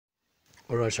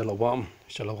Alright, shalom,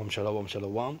 shalom, shalom,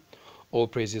 shalom. All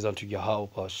praises unto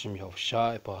Yahawah, hasham,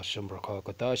 Yahawashi, hasham, Rawchaa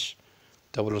Qadash.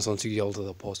 Double honors unto the elder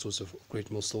apostles of great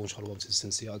millstone, shalom to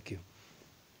sincere Aki.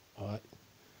 Alright.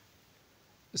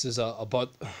 This is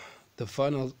about the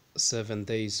final 7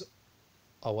 days.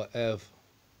 Our earth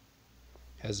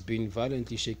has been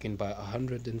violently shaken by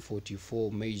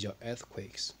 144 major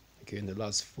earthquakes. Okay, in the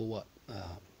last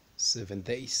 7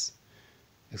 days,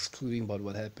 excluding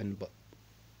what happened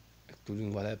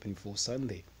before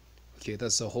Sunday. Okay,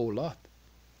 that's a whole lot.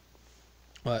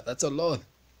 Alright, that's a lot.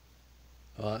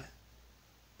 Alright.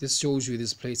 This shows you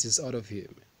this place is out of here,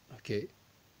 man. Okay.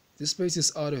 This place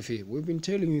is out of here. We've been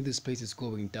telling you this place is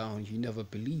going down. You never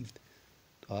believed.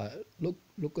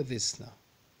 Look at this now.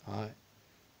 Alright. It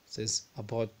says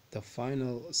about the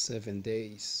final 7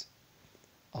 days,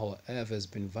 our earth has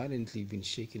been violently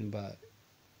shaken by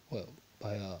what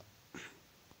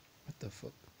the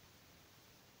fuck?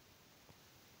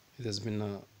 It has been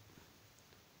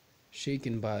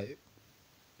shaken by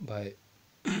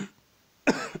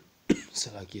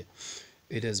Salakia.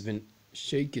 It has been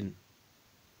shaken,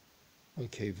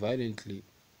 okay, violently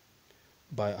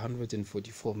by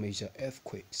 144 major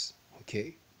earthquakes.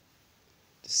 Okay,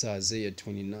 this is Isaiah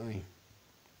 29.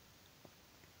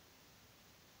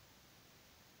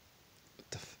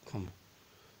 Come on.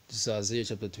 This is Isaiah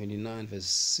chapter 29 verse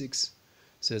 6. It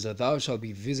says that thou shalt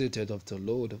be visited of the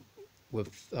Lord with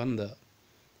thunder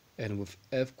and with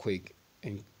earthquake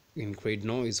and in great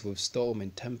noise, with storm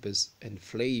and tempest and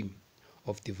flame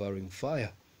of devouring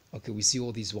fire. Okay, we see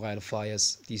all these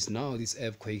wildfires. These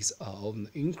earthquakes are on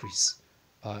the increase.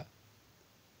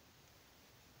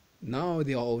 Now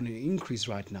they are on an increase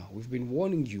right now. We've been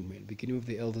warning you, man, beginning with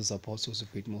the elders, apostles of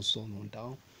great millstone on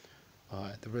down.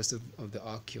 The rest of the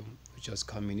archeum, which is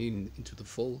coming into the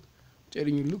fold,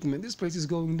 telling you, look, man, this place is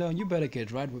going down. You better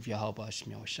get right with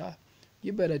Yahawashi.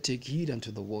 You better take heed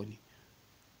unto the warning.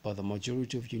 But the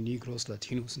majority of you Negroes,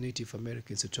 Latinos, Native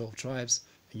Americans, the 12 tribes,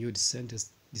 and your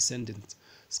descendants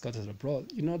scattered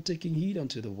abroad, you're not taking heed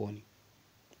unto the warning.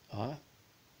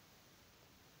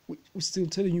 We're still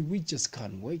telling you, we just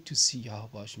can't wait to see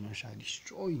Yahawashi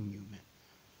destroying you, man.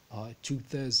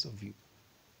 2/3 of you.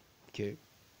 Okay.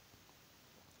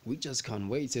 We just can't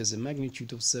wait. There's a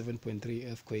magnitude of 7.3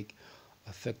 earthquake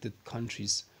affected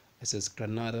countries. It says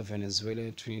Grenada,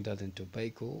 Venezuela, Trinidad and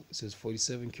Tobago. It says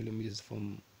 47 kilometers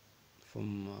from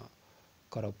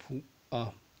Carupano,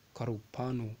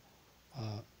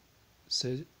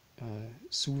 Syria,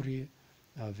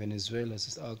 Venezuela.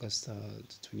 Since August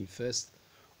 21st.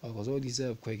 Because all these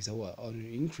earthquakes are on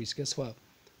an increase. Guess what?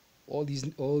 All these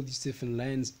different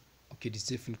lands, okay, these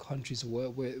different countries where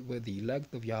the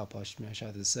elect of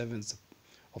Yahawashi, the servants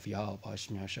of Yahawashi,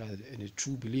 and the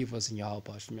true believers in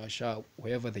Yahawashi,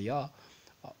 wherever they are,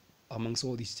 amongst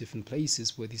all these different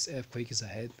places where these earthquakes are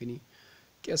happening,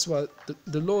 guess what?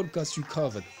 The Lord got you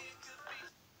covered.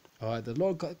 Alright, the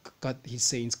Lord got his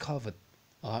saints covered.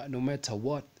 Alright, no matter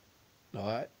what.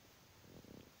 Alright,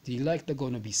 the elect are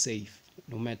gonna be safe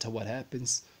no matter what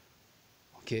happens.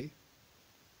 Okay.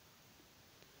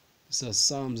 So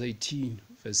Psalms 18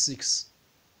 verse 6.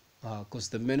 Because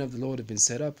the men of the Lord have been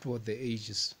set up throughout the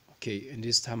ages. Okay, and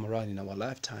this time around in our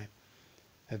lifetime,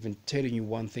 have been telling you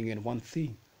one thing and one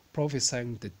thing,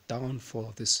 prophesying the downfall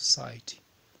of this society.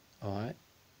 Alright.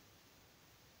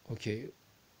 Okay.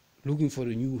 Looking for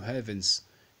the new heavens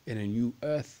and a new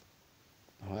earth.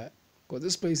 Alright. Because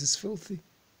this place is filthy.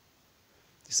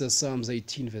 This is Psalms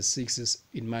 18 verse 6 says,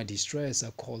 in my distress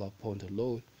I call upon the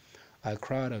Lord. I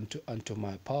cried unto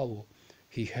my power.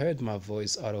 He heard my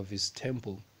voice out of his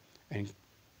temple, and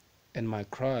my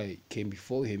cry came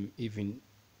before him, even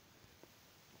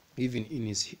in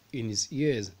his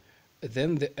ears.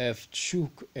 Then the earth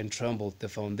shook and trembled, the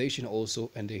foundation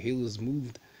also, and the hills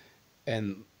moved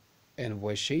and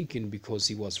were shaken, because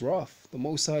he was wroth. The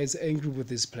Most High is angry with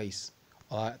this place.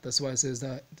 That's why it says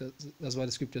that's why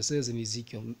the scripture says in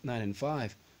Ezekiel 9 and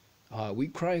 5. We're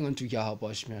crying unto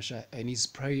Yahawashi, and his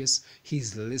prayers,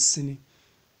 he's listening.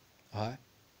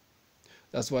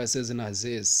 That's why it says in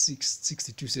Isaiah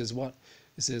 6:62 says what?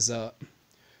 It says,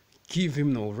 give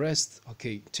him no rest,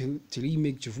 okay, till he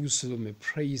make Jerusalem a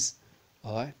praise.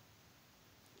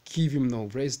 Give him no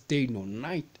rest, day nor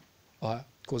night.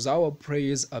 Because our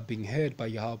prayers are being heard by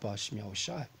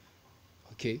Yahawashi.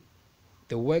 Okay.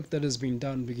 The work that has been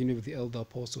done, beginning with the elder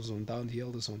apostles on down, the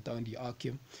elders on down, the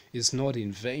archeum, is not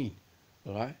in vain.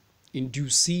 Alright? In due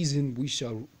season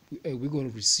we're going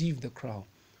to receive the crown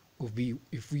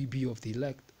if we be of the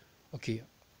elect. Okay.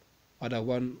 Other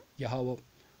one Yahawah,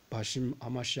 Bashim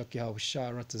Amashak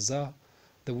Yahawashi,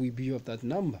 that we be of that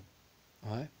number.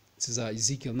 Alright? This is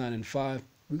Ezekiel 9 and 5.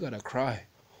 We gotta cry.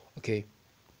 Okay.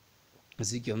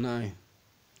 Ezekiel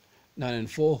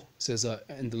 9:4 says,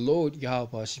 and the Lord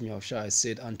Yahawashi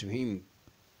said unto him,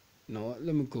 no,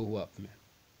 let me go up, man.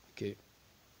 Okay.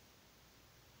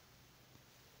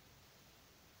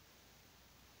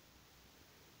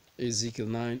 Ezekiel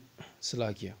 9,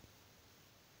 Salakia.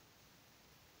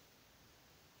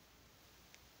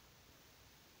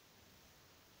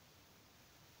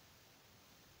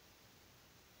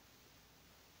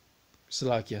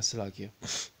 Salakia.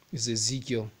 It's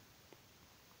Ezekiel.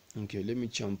 Okay, let me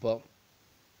jump up.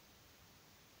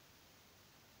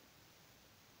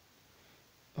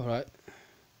 Alright.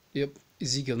 Yep.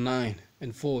 Ezekiel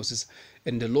 9:4 says,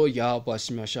 and the Lord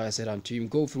Yahawashi said unto him,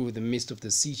 go through the midst of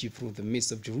the city, through the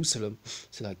midst of Jerusalem,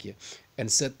 Salakia,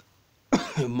 and set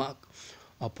a mark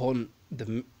upon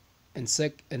the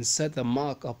set the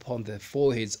mark upon the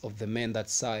foreheads of the men that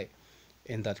sigh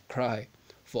and that cry,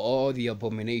 for all the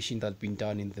abomination that been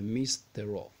done in the midst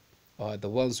thereof. The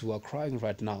ones who are crying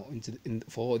right now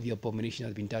for all the abomination that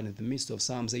has been done in the midst of.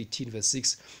 Psalms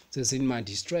 18:6 says, in my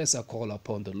distress I call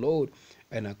upon the Lord,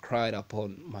 and I cried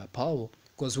upon my power,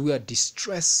 because we are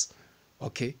distressed.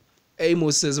 Okay.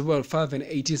 Amos says, well,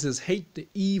 5:18 says, hate the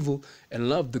evil and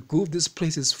love the good. This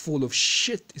place is full of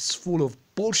shit. It's full of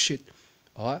bullshit.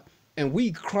 All right. And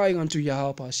we crying unto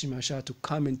Yahawah to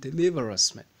come and deliver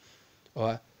us, man. All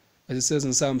right. As it says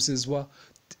in Psalms, says what?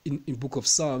 In book of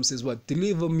Psalms says what?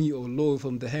 Deliver me, O Lord,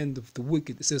 from the hand of the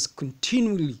wicked. It says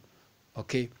continually,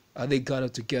 okay, are they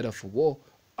gathered together for war?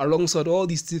 Alongside all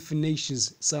these different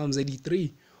nations, Psalms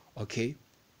 83, okay,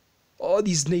 all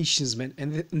these nations, man,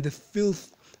 and the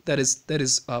filth that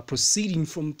is proceeding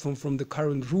from the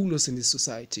current rulers in this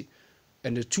society,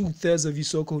 and the 2/3 of you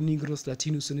so-called Negroes,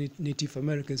 Latinos, and Native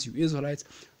Americans, you Israelites,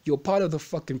 you're part of the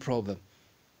fucking problem,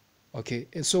 okay?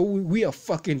 And so we are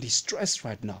fucking distressed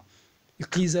right now.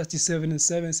 Ecclesiastes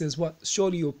 7:7 says what?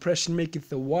 Surely oppression maketh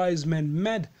the wise man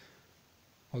mad.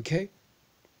 Okay?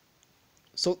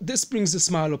 So this brings a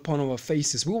smile upon our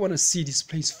faces. We want to see this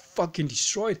place fucking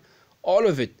destroyed. All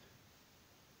of it.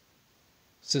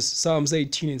 Says Psalms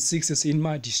 18:6 says, in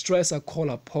my distress I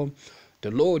call upon the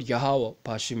Lord Yahawah,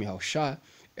 Pashim Yahushua,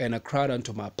 and I cried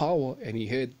unto my power, and he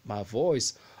heard my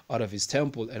voice out of his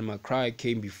temple, and my cry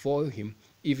came before him,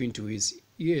 even to his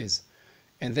ears.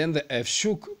 And then the earth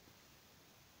shook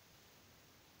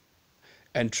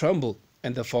and trembled,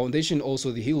 and the foundation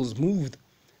also the hills moved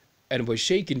and were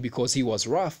shaken, because he was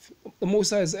wrath. The Most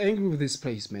High is angry with this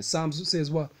place, man. Psalms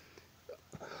says what?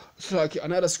 So like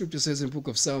another scripture says in the book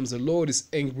of Psalms, the Lord is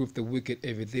angry with the wicked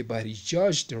every day, but he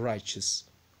judged the righteous.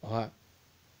 All right.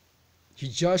 He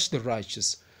judged the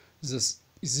righteous. This is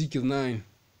Ezekiel 9:4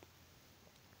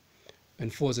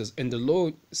 says, and the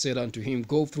Lord said unto him,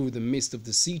 go through the midst of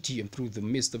the city and through the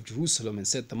midst of Jerusalem, and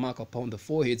set the mark upon the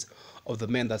foreheads of the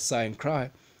men that sigh and cry,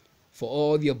 for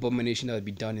all the abomination that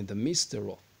be done in the midst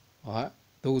thereof. All right,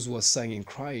 those who are sighing and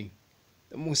crying.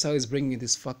 The Most High is bringing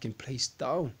this fucking place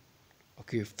down.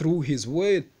 Okay, through His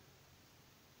word.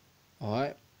 All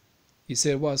right, He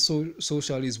said, "Well, so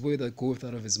shall His word that goeth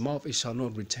out of His mouth; it shall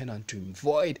not return unto Him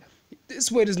void."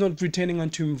 This word is not returning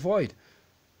unto Him void.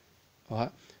 All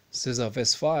right. Says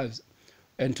verse 5,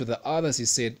 and to the others he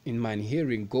said, in mine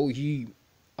hearing, go ye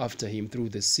after him through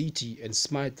the city, and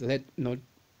smite, let not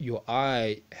your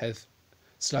eye have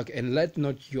slack, and let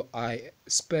not your eye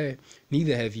spare,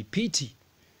 neither have ye pity.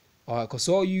 Because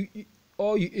all you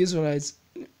Israelites,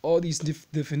 all these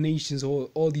different nations,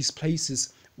 all these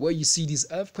places where you see these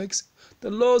earthquakes,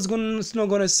 the Lord's not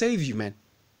gonna save you, man.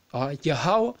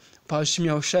 Yahawah, Pashim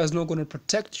Yahushua is not gonna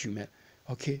protect you, man.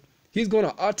 Okay. He's going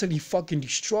to utterly fucking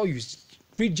destroy you.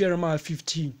 Read Jeremiah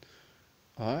 15.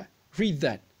 All right? Read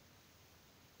that.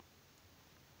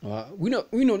 All right?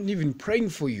 We're not even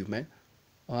praying for you, man.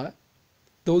 All right?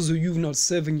 Those of you not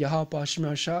serving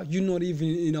Yahawah, you're not even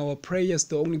in our prayers.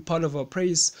 The only part of our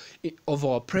prayers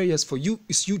for you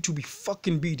is you to be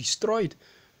destroyed.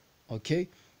 Okay?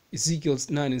 Ezekiel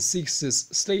 9:6 says,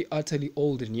 slay utterly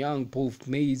old and young, both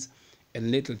maids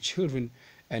and little children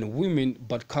and women,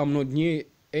 but come not near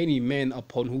any man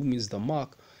upon whom is the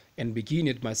mark, and begin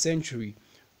at my sanctuary.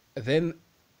 Then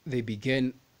they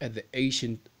began at the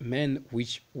ancient men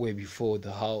which were before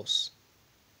the house.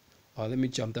 Let me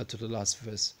jump that to the last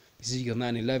verse. Ezekiel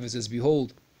 9:11 says,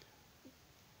 behold,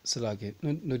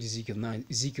 not Ezekiel 9,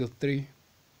 Ezekiel 3.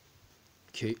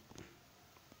 Okay.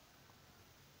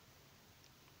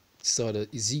 So the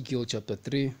Ezekiel chapter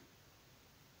 3.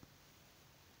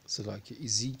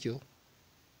 Ezekiel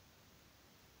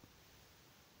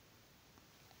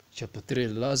chapter 3,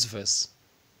 the last verse.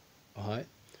 All right.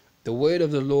 The word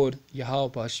of the Lord,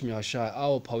 Yahawah,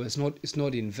 our power is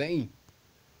not in vain.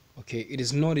 Okay, it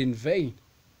is not in vain.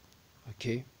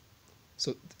 Okay,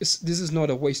 so this is not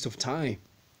a waste of time.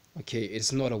 Okay,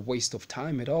 it's not a waste of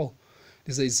time at all.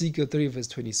 This is Ezekiel 3 verse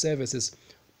 27. It says,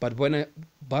 but when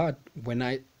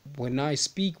I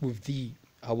speak with thee,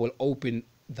 I will open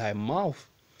thy mouth,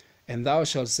 and thou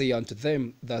shalt say unto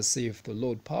them, thus saith the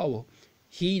Lord power,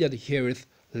 he that heareth,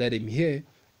 let him hear,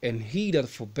 and he that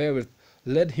forbeareth,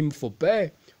 let him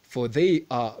forbear, for they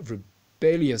are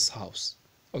rebellious house.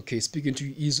 Okay, speaking to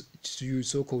you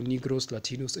so-called Negroes,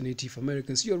 Latinos, and Native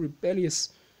Americans, you're rebellious.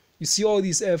 You see all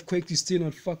these earthquakes, you're still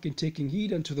not fucking taking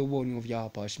heed unto the warning of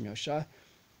Yahawashi.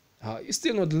 You're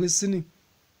still not listening.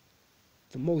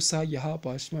 The Most High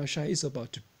Yahawashi is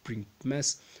about to bring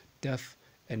mass death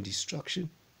and destruction.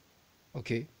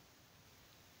 Okay,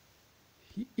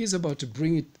 he is about to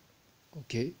bring it.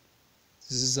 Okay,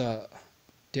 this is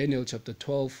Daniel chapter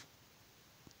 12.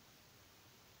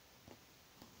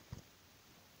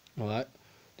 All right,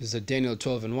 this is Daniel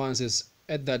 12 and 1. It says,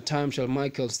 at that time shall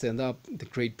Michael stand up, the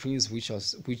great prince which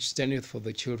standeth for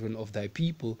the children of thy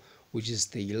people, which is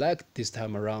the elect this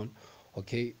time around.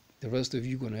 Okay, the rest of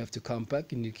you gonna have to come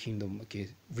back in the kingdom. Okay,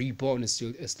 reborn as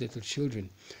little children,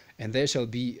 and there shall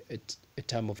be a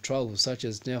time of trouble such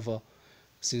as never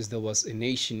since there was a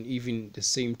nation, even the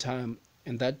same time,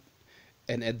 and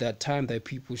at that time thy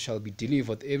people shall be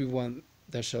delivered, everyone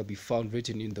that shall be found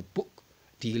written in the book.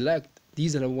 The elect,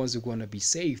 these are the ones who are gonna be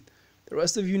saved. The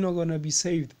rest of you not gonna be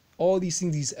saved. All these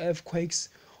things, these earthquakes,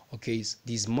 okay,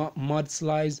 these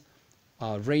mudslides,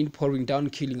 rain pouring down,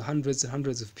 killing hundreds and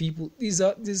hundreds of people. This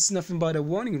is nothing but a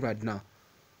warning right now.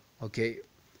 Okay,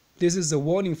 this is a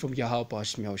warning from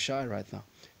Yahawashi right now.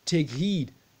 Take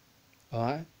heed. All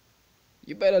right,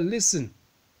 you better listen.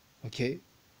 Okay,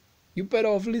 you better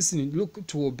off listening. Look,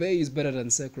 to obey is better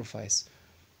than sacrifice.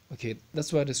 Okay,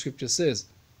 that's what the scripture says.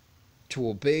 To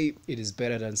obey, it is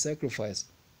better than sacrifice.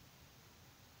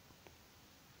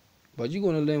 But you're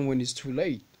gonna learn when it's too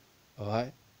late. All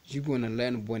right, you're gonna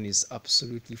learn when it's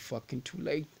absolutely fucking too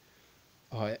late.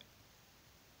 All right,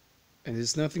 and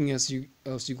there's nothing else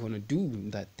you're gonna do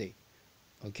in that day.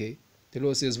 Okay, the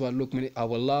Lord says, well, look, I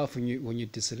will laugh when your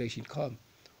desolation come.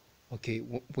 Okay,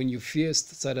 when your fears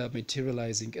start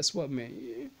materializing, guess what,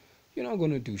 man? You're not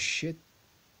gonna do shit.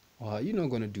 All right, you're not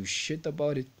gonna do shit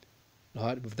about it. All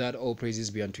right, with that, all praises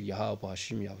be unto Yahawah,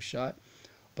 Yahawashi,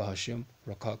 Bahasham,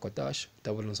 Rawchaa Qadash,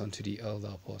 that belongs unto the elder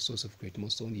apostles of great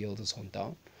most on the elders on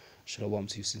down. Shalom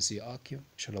to you, sincere Akim.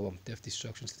 Shalom, death,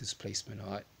 destruction, displacement.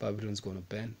 All right, Babylon's gonna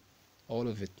ban all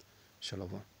of it.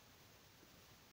 Shalom.